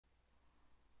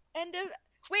End of.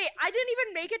 Wait, I didn't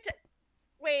even make it to.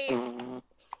 Wait.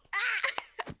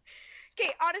 Ah!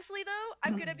 Okay, honestly though,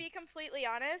 I'm gonna be completely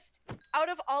honest. Out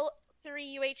of all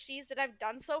 3 UHCs that I've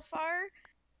done so far,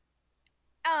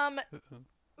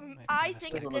 I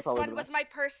think this one was my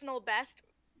personal best.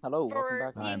 Hello, welcome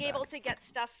back. Being able to get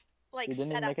stuff like you didn't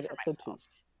set even up make it for episode myself.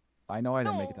 2. I know I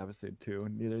didn't make it to episode 2.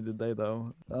 Neither did they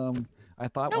though. I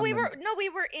thought we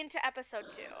were into episode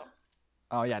 2.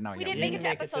 Oh yeah, no, we didn't make it to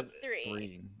episode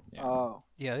 3. Yeah. Oh.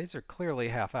 Yeah, these are clearly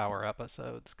half-hour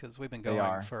episodes because we've been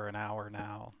going for an hour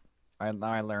now.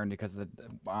 I learned because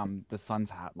the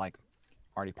sun's like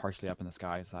already partially up in the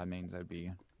sky, so that means it'd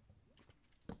be.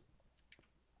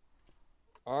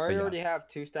 I already have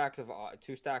 2 stacks of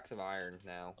iron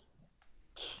now.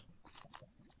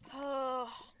 Oh.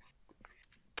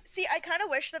 See, I kind of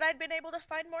wish that I'd been able to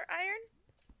find more iron,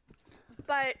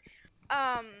 but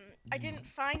I didn't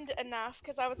find enough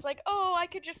because I was like, oh, I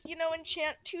could just,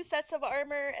 enchant 2 sets of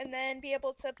armor and then be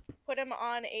able to put them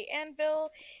on a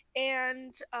anvil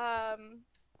and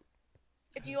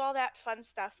do all that fun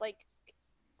stuff, like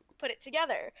put it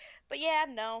together. But yeah,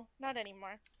 no, not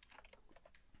anymore.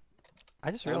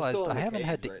 I just realized I haven't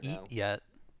had to eat yet.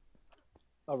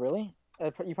 Oh, really?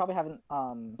 You probably haven't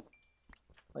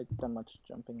like done much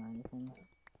jumping or anything.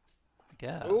 I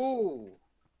guess. Ooh.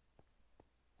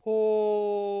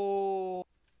 Oh.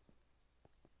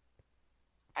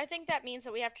 I think that means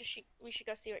that we should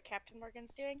go see what Captain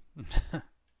Morgan's doing.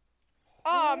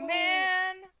 Oh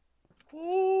man.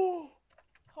 Ooh.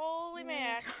 Holy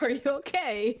man. Are you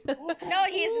okay? No,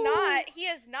 he's not. He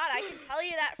is not. I can tell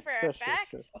you that for a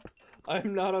fact.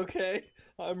 I'm not okay.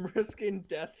 I'm risking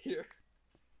death here.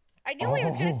 I knew he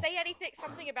was gonna say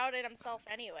something about it himself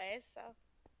anyway, so.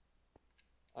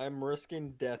 I'm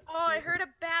risking death. Oh, I heard a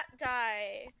bat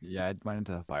die. Yeah, it went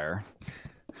into the fire.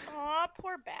 Aw,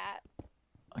 poor bat.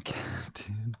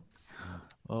 Captain.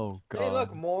 Oh god. Hey,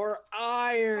 look, more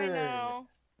iron. I know.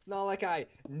 Not like I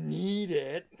need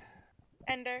it.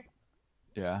 Ender.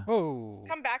 Yeah. Oh.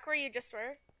 Come back where you just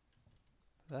were.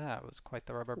 That was quite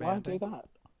the rubber Why banding. do that?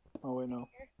 Oh wait, no.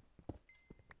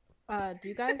 Do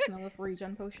you guys know if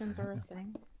regen potions are a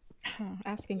thing?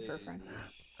 Asking for a friend.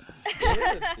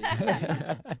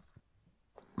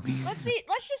 Let's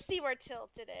just see where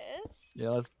Tilted is.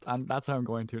 Yeah, that's how I'm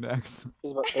going to next.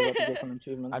 He's about to get some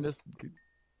achievements. I'm just.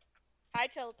 Hi,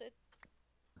 Tilted.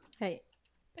 Hey.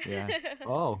 Yeah.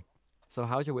 Oh. So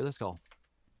how's your wither skull?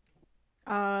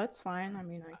 It's fine. I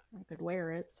mean, I could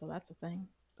wear it, so that's a thing.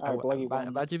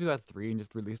 Imagine if you got 3 and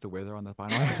just released a wither on the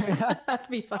final. That'd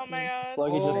be fucking. Oh my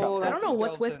god. I don't know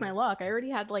what's with my luck. I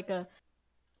already had like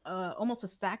almost a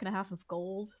stack and a half of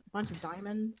gold, a bunch of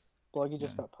diamonds. Blugy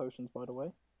just got potions, by the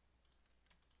way.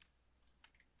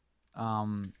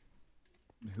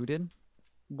 Who did?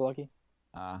 Blugy.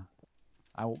 I'm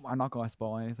not gonna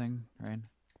spoil anything, right?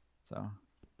 So.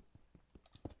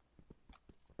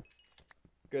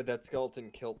 Good, that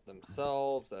skeleton killed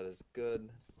themselves. That is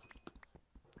good.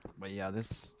 But yeah,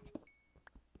 this.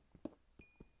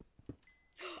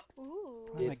 Ooh.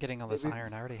 Why am I getting all this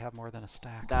iron? I already have more than a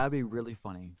stack. That'd be really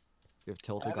funny. If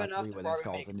Tilted got 3 wither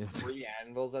skulls make and just 3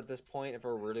 anvils at this point if I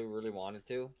really, really wanted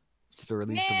to. Just to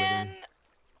release the wither.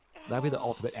 That'd be the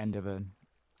ultimate end of it.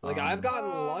 Like I've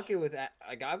gotten lucky with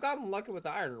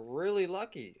iron, really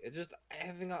lucky. It's just I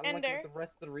haven't gotten lucky with the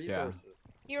rest of the resources.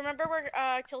 You remember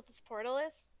where Tilted's portal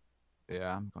is?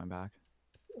 Yeah, I'm going back.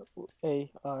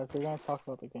 Hey, if we're gonna talk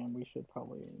about the game, we should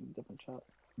probably in a different chat.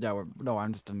 Yeah, no,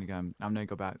 I'm just gonna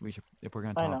go back. We should, if we're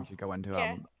gonna talk, we should go into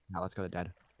now let's go to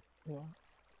dead. Yeah.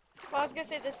 Well, I was gonna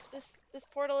say this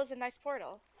portal is a nice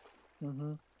portal.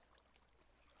 Mm-hmm.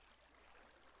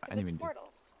 It's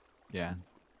portals. Yeah.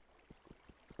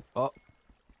 Oh.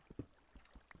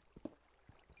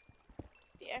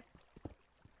 Yeah.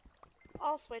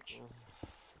 I'll switch.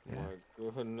 Yeah.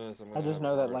 My goodness, I just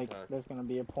know that like there's gonna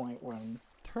be a point when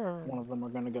one of them are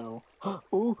gonna go,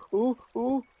 ooh, ooh,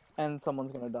 ooh, and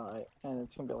someone's gonna die, and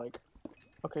it's gonna be like,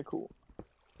 okay, cool.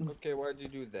 Okay, why'd you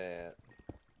do that?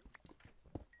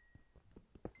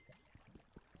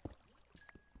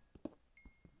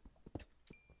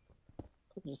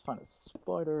 Just find a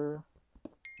spider.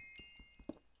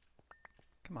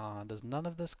 Come on, does none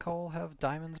of this coal have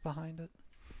diamonds behind it?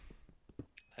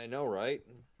 I know, right?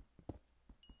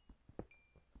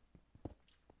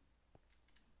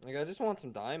 Like, I just want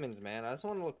some diamonds, man. I just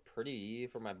want to look pretty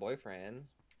for my boyfriend.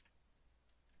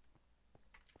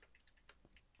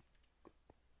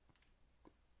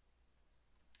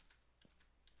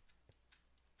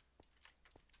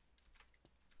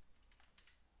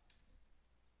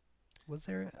 Was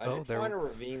there? I did find a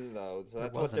ravine though, so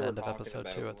that's what they were talking about. There was an end of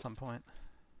episode 2 at some point.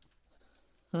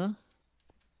 Huh?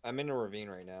 I'm in a ravine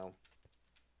right now.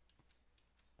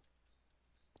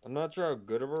 I'm not sure how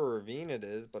good of a ravine it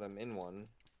is, but I'm in one.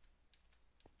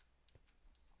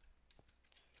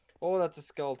 Oh, that's a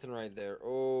skeleton right there.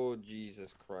 Oh,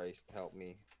 Jesus Christ, help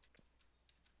me.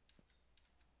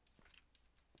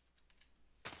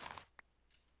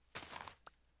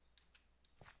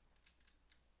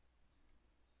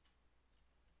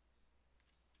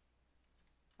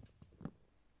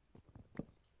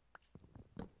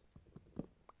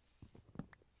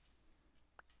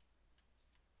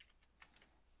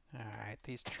 Alright,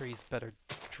 these trees better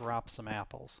drop some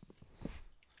apples.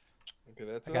 Okay,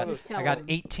 that's I got, another I got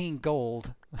 18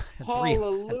 gold and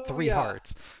Hallelujah! 3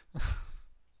 hearts.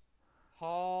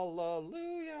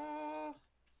 Hallelujah!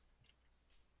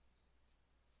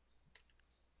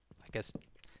 I guess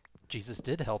Jesus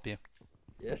did help you.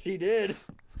 Yes, he did.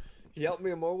 He helped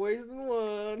me in more ways than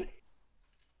one.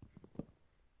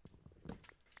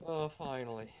 Oh,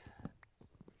 finally.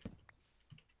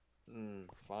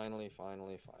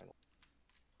 Finally.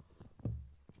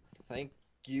 Thank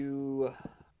you.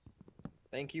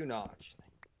 Thank you, Notch.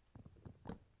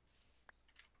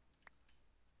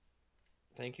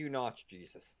 Thank you, Notch,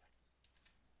 Jesus.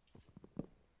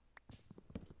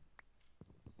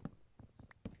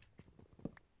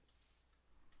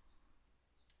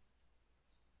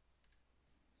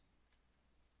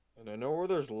 And I know where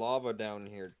there's lava down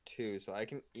here, too, so I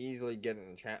can easily get an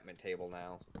enchantment table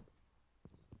now.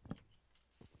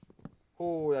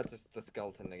 Oh, that's the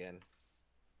skeleton again.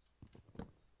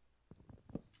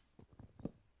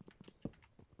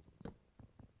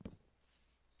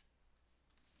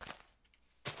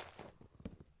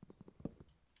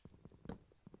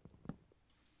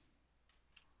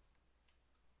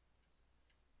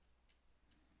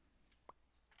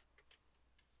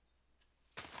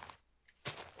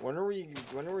 When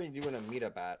are we doing a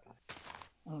meetup at?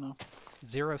 I don't know.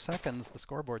 0 seconds, the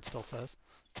scoreboard still says.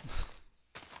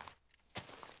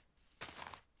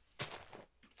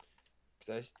 Because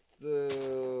I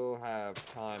still have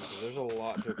time, because there's a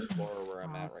lot to explore where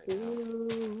I'm at right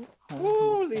now.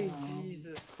 Holy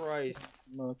Jesus Christ.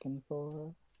 Looking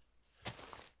for...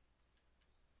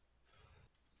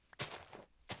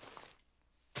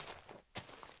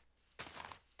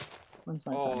 When's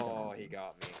my Oh, he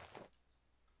got me.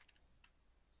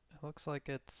 It looks like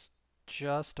it's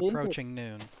just approaching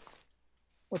noon.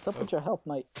 What's up with your health,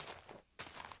 mate?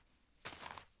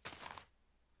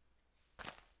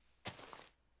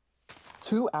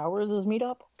 $2 is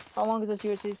meetup? How long is this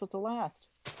UHC supposed to last?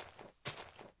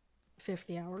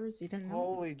 50 hours? You didn't know?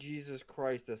 Holy Jesus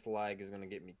Christ, this lag is going to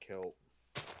get me killed.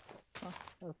 Oh,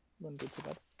 that wouldn't be too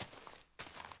bad.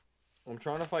 I'm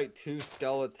trying to fight 2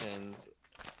 skeletons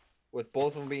with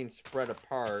both of them being spread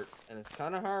apart, and it's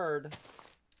kind of hard.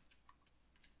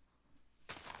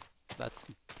 That's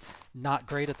not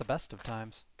great at the best of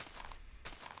times.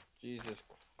 Jesus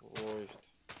Christ.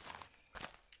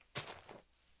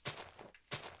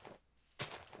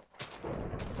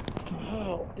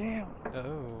 Oh, damn.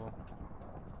 Oh.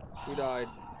 Who died?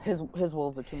 His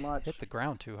wolves are too much. Hit the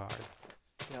ground too hard.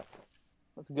 Yep.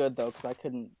 That's good, though, because I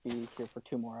couldn't be here for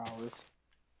 2 more hours.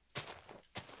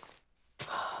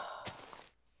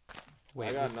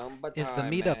 Wait, I got is the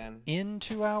meetup in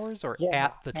 2 hours or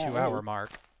at the 2-hour mark?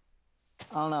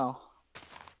 I don't know.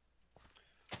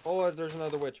 Oh, there's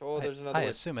another witch. Oh, there's another witch. I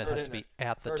assume it has to be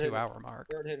at the 2-hour mark.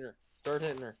 Start hitting her. Start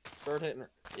hitting her. Start hitting her.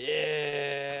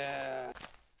 Yeah!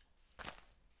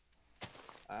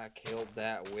 I killed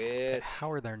that witch.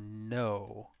 How are there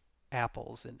no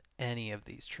apples in any of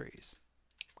these trees?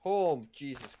 Oh,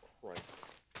 Jesus Christ.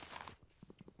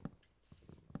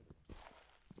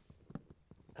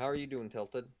 How are you doing,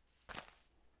 Tilted?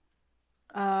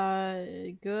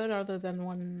 Good, other than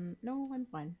one... No, I'm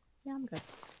fine. Yeah, I'm good.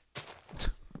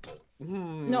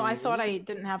 No, I thought I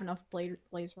didn't have enough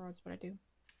blaze rods, but I do.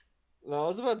 No, I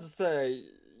was about to say,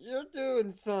 you're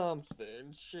doing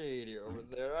something shady over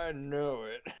there. I know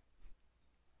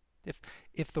it.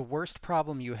 If the worst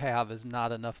problem you have is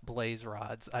not enough blaze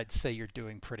rods, I'd say you're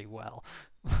doing pretty well.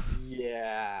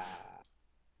 Yeah.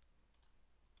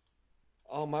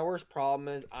 Oh, my worst problem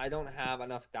is I don't have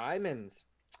enough diamonds.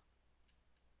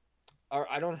 Or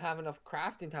I don't have enough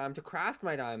crafting time to craft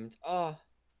my diamonds. Oh,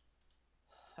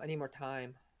 I need more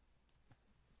time.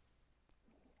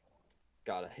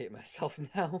 God, I hate myself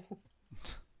now.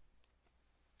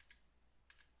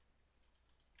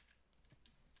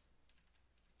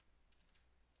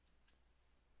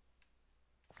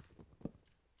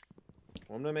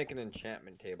 Well, I'm gonna make an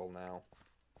enchantment table now.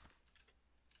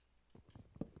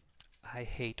 I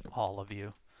hate all of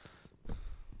you.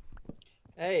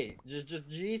 Hey, just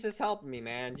Jesus help me,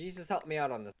 man. Jesus help me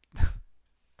out on this.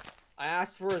 I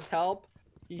asked for his help.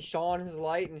 He shone his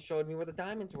light and showed me where the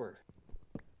diamonds were.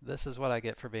 This is what I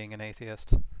get for being an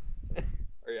atheist.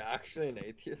 Are you actually an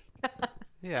atheist?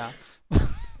 Yeah.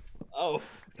 Oh.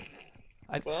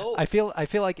 Well, I feel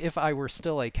like if I were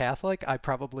still a Catholic, I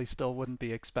probably still wouldn't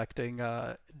be expecting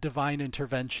divine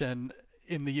intervention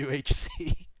in the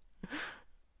UHC.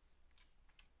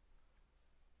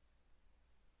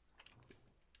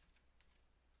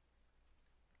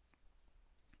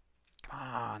 Come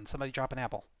on, somebody drop an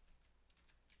apple.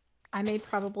 I made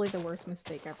probably the worst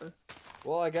mistake ever.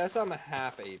 well, I guess I'm a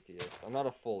half atheist. I'm not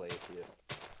a full atheist.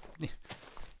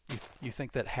 You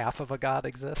think that half of a god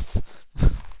exists?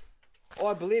 Oh,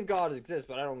 I believe God exists,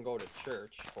 but I don't go to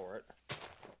church for it.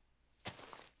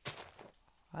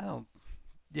 I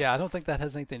don't think that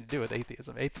has anything to do with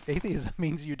atheism. Atheism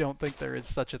means you don't think there is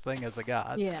such a thing as a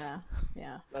god. Yeah,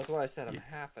 yeah. That's why I said I'm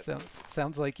half atheist.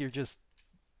 Sounds like you're just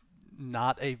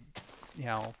not a,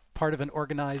 part of an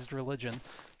organized religion.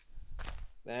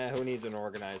 Who needs an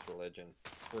organized religion?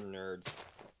 It's for nerds.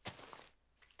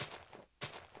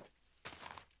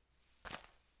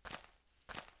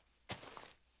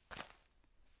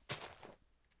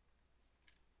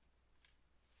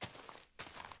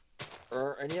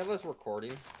 Are any of us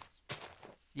recording?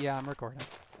 Yeah, I'm recording.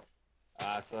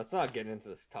 So let's not get into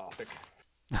this topic.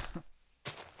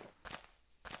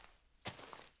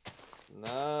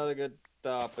 Not a good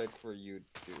topic for you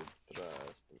to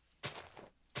trust.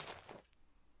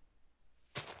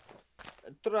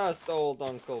 Trust old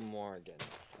Uncle Morgan.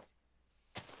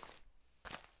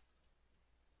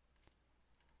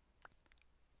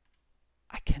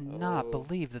 I cannot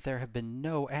believe that there have been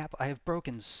no apple. I have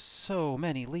broken so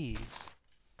many leaves.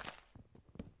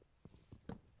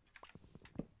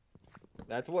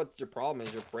 That's what your problem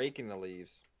is. You're breaking the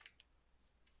leaves.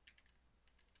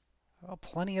 Well,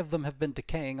 plenty of them have been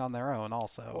decaying on their own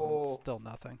also. Oh. And still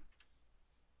nothing.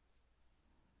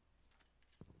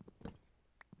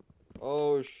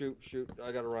 Oh, shoot.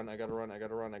 I gotta run. I got to run. I got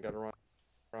to run.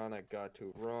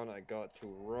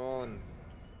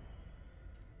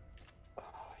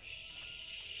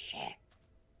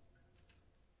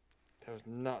 That was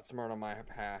not smart on my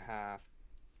half.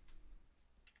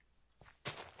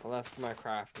 I left my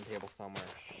crafting table somewhere.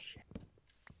 Shit.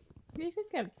 You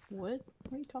could get wood.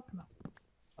 What are you talking about?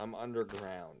 I'm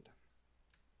underground.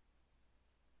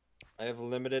 I have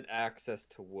limited access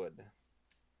to wood.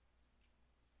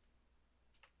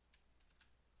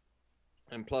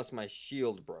 And plus my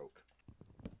shield broke.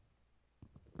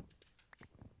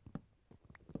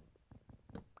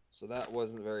 So that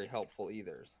wasn't very helpful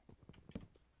either.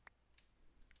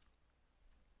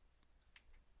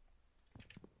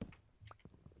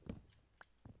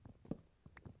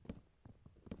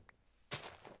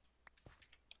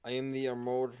 I am the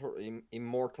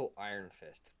immortal Iron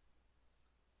Fist.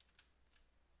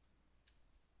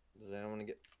 Does anyone want to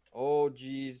get... Oh,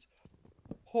 jeez.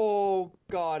 Oh,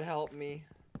 God, help me.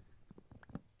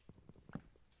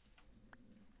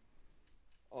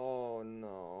 Oh,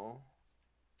 no.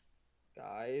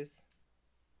 Guys?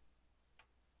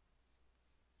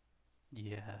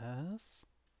 Yes?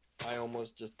 I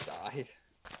almost just died.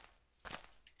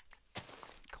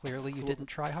 Clearly you didn't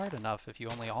try hard enough if you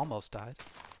only almost died.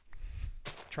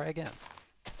 Try again.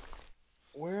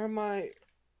 Where am I?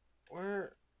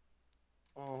 Where?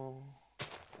 Oh.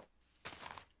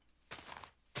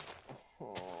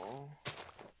 Oh.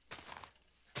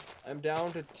 I'm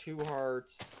down to 2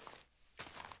 hearts.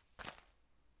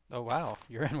 Oh wow,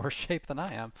 you're in worse shape than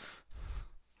I am.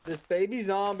 This baby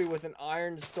zombie with an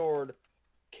iron sword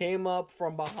came up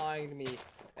from behind me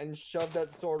and shoved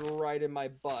that sword right in my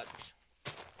butt.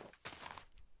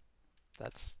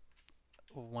 That's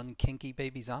one kinky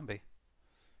baby zombie.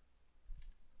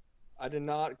 I did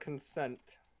not consent.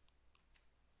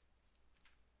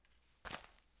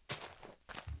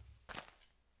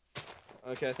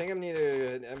 Okay, I think I'm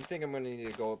gonna need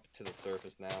to go up to the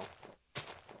surface now.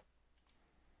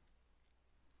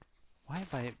 Why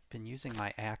have I been using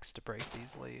my axe to break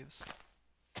these leaves?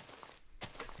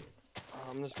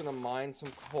 I'm just gonna mine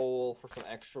some coal for some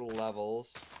extra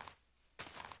levels.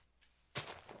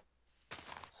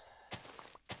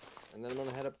 And then I'm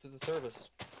gonna head up to the surface.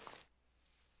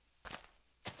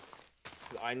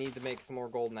 I need to make some more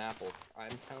golden apples. I'm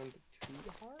down to 2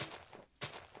 hearts.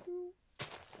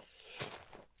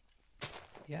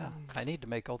 Yeah, I need to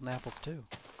make golden apples too.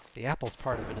 The apples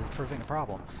part of it is proving a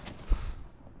problem.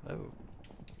 Oh.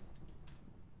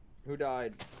 Who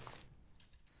died?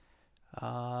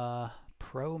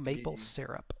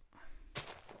 ProMapleSyrup.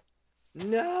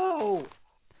 No!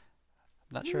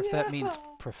 Not sure if that means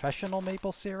professional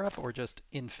maple syrup or just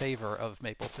in favor of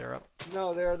maple syrup.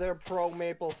 No, they're pro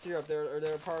maple syrup.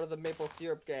 They're part of the maple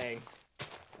syrup gang.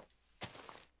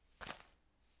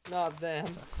 Not them.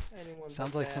 Anyone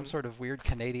Sounds but like some them. sort of weird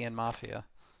Canadian mafia.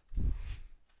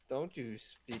 Don't you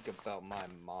speak about my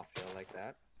mafia like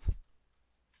that.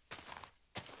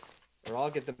 Or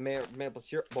I'll get the maple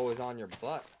syrup boys on your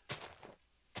butt.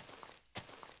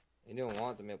 You don't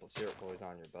want the maple syrup boys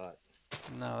on your butt.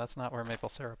 No, that's not where maple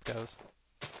syrup goes.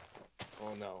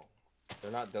 Oh no.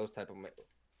 They're not those type of maple.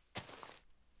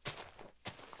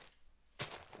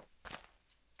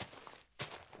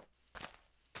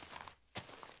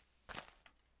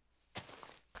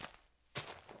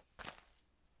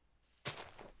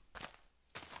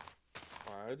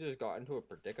 I just got into a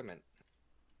predicament.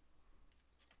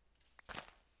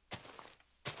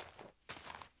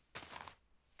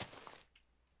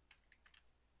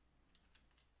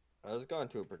 I just got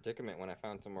into a predicament when I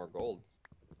found some more gold.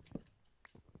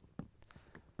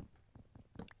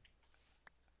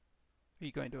 Are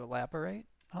you going to elaborate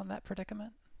on that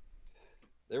predicament?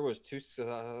 There was two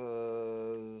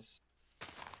skeletons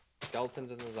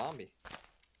and a zombie.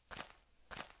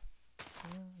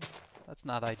 That's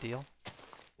not ideal.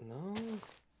 No.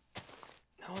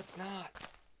 No, it's not.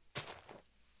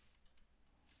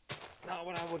 It's not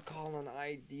what I would call an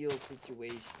ideal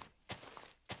situation.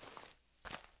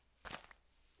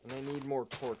 And I need more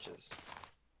torches.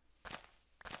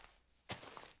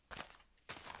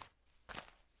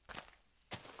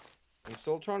 I'm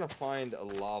still trying to find a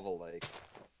lava lake.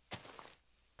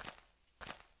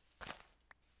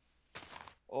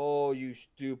 Oh, you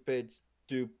stupid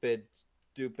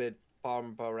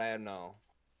Pomperano.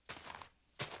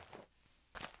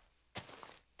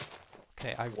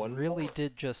 Okay, I One really more.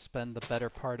 did just spend the better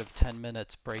part of 10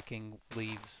 minutes breaking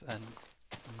leaves and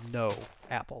no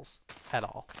apples at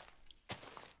all.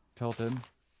 Tilted,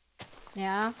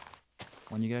 Yeah.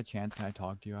 when you get a chance, can I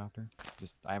talk to you after?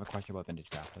 I have a question about vintage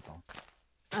craft, that's all.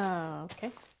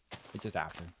 Okay. It's just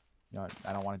after. You know,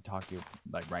 I don't want to talk to you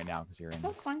like right now because you're in.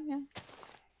 That's fine, yeah.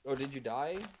 Oh, did you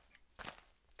die?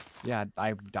 Yeah,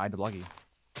 I died to Blugy.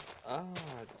 Ah,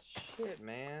 shit,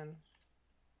 man.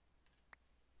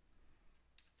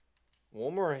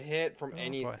 One more hit from Oh, boy.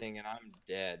 anything and I'm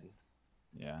dead.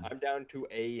 Yeah. I'm down to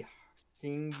a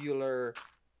singular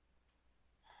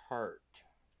heart.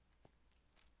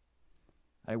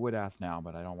 I would ask now,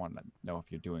 but I don't want to know if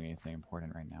you're doing anything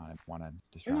important right now. I want to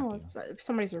distract No, you. it's,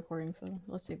 somebody's recording, so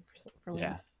let's see for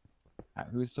later. Yeah.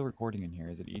 Who's still recording in here?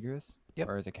 Is it Eagris? Yep.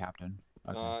 Or is it Captain?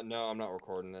 Okay. No, I'm not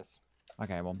recording this.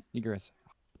 Okay, well, Eagris,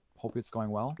 hope it's going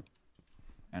well.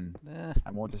 And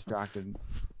I won't distract it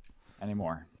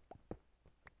anymore.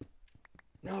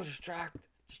 No,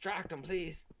 distract him,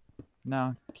 please.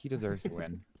 No, he deserves to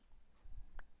win.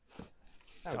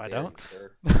 How No, I dare don't. you,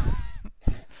 sir.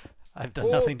 I've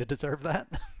done nothing to deserve that.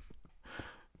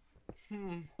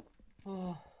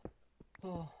 Oh.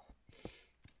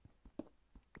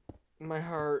 My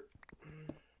heart.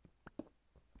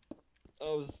 I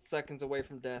was seconds away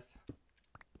from death.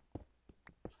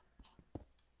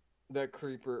 That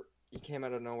creeper, he came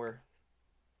out of nowhere.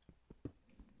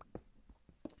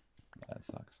 Yeah, that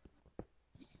sucks.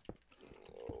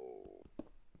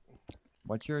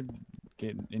 What's your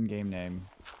in-game name,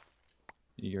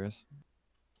 Eagris?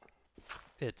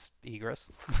 It's Eagris.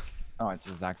 Oh, it's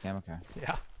the exact same. Okay.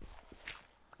 Yeah.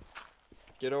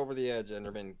 Get over the edge,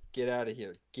 Enderman. Get out of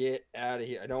here. Get out of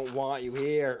here. I don't want you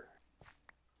here.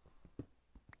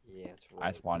 Yeah, it's right.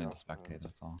 I just wanted to spectate.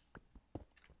 That's all.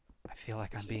 I feel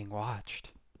like I'm being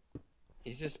watched.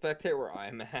 He's just spectate where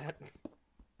I'm at.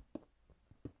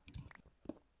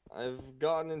 I've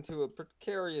gotten into a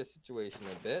precarious situation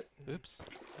a bit. Oops.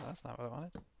 Well, that's not what I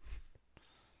wanted.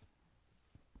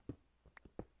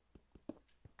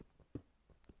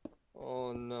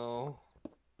 Oh no.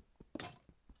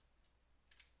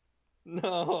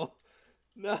 No.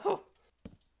 No.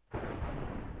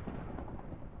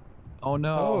 Oh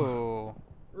no. Oh.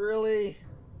 Really?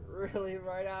 Really?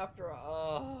 Right after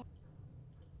I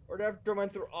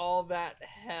went through all that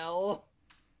hell?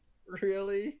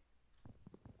 Really?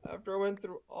 After I went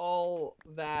through all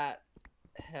that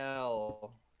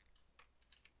hell.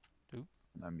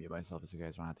 I mute myself so you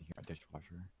guys don't have to hear my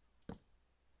dishwasher.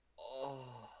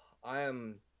 Oh,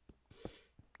 I'm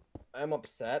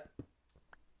upset.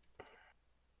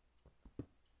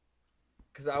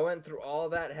 Because I went through all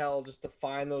that hell just to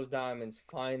find those diamonds,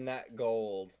 find that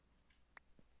gold.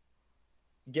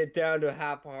 Get down to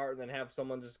half a heart and then have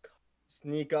someone just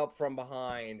sneak up from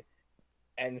behind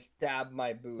and stab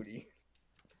my booty.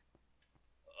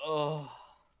 Oh.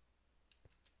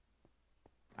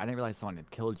 I didn't realize someone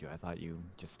had killed you. I thought you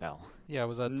just fell. Yeah,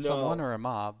 was that No. someone or a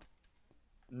mob?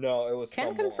 No, it was Can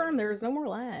someone. confirm there is no more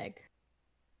lag.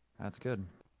 That's good.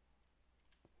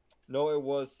 No, it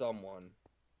was someone.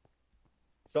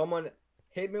 Someone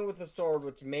hit me with a sword,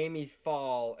 which made me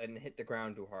fall and hit the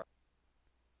ground too hard.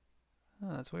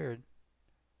 Oh, that's weird.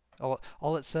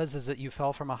 All it says is that you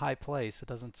fell from a high place. It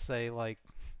doesn't say, like,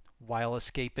 while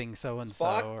escaping so-and-so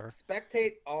or...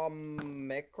 Spectate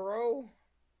Omcurr?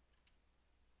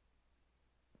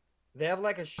 They have,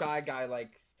 like, a Shy Guy,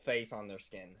 like, face on their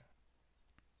skin.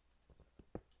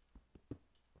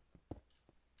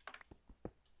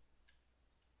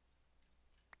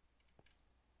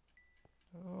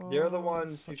 They're the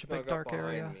ones who such a big snuck dark up behind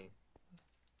area. me.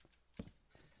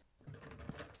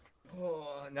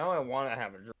 Oh, now I want to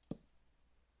have a drink.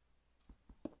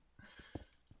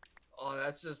 Oh,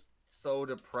 that's just so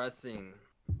depressing.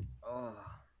 Oh.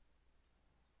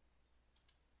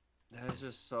 That's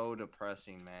just so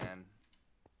depressing, man.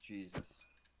 Jesus.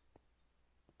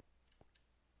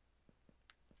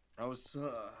 I was...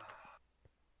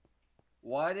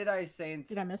 Why did I say...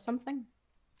 Did I miss something?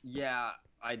 Yeah,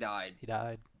 I died. He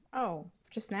died Oh,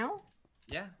 just now?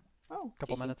 Yeah. Oh. a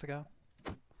couple minutes ago.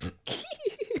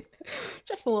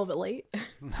 Just a little bit late.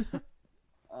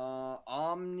 Uh-oh.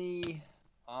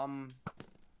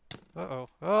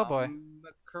 Oh, boy.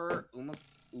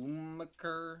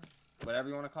 Omcurr, whatever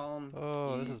you want to call him.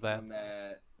 Oh, this is bad.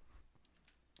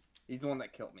 He's the one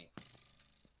that killed me.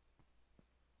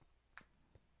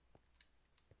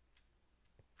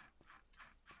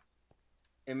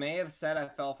 It may have said I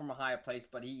fell from a high place,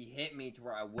 but he hit me to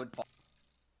where I would fall.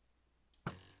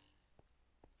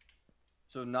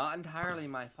 So not entirely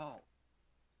my fault.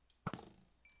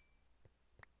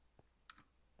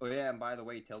 Oh yeah, and by the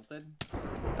way, Tilted.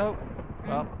 Oh,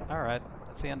 well, alright.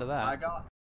 That's the end of that. I got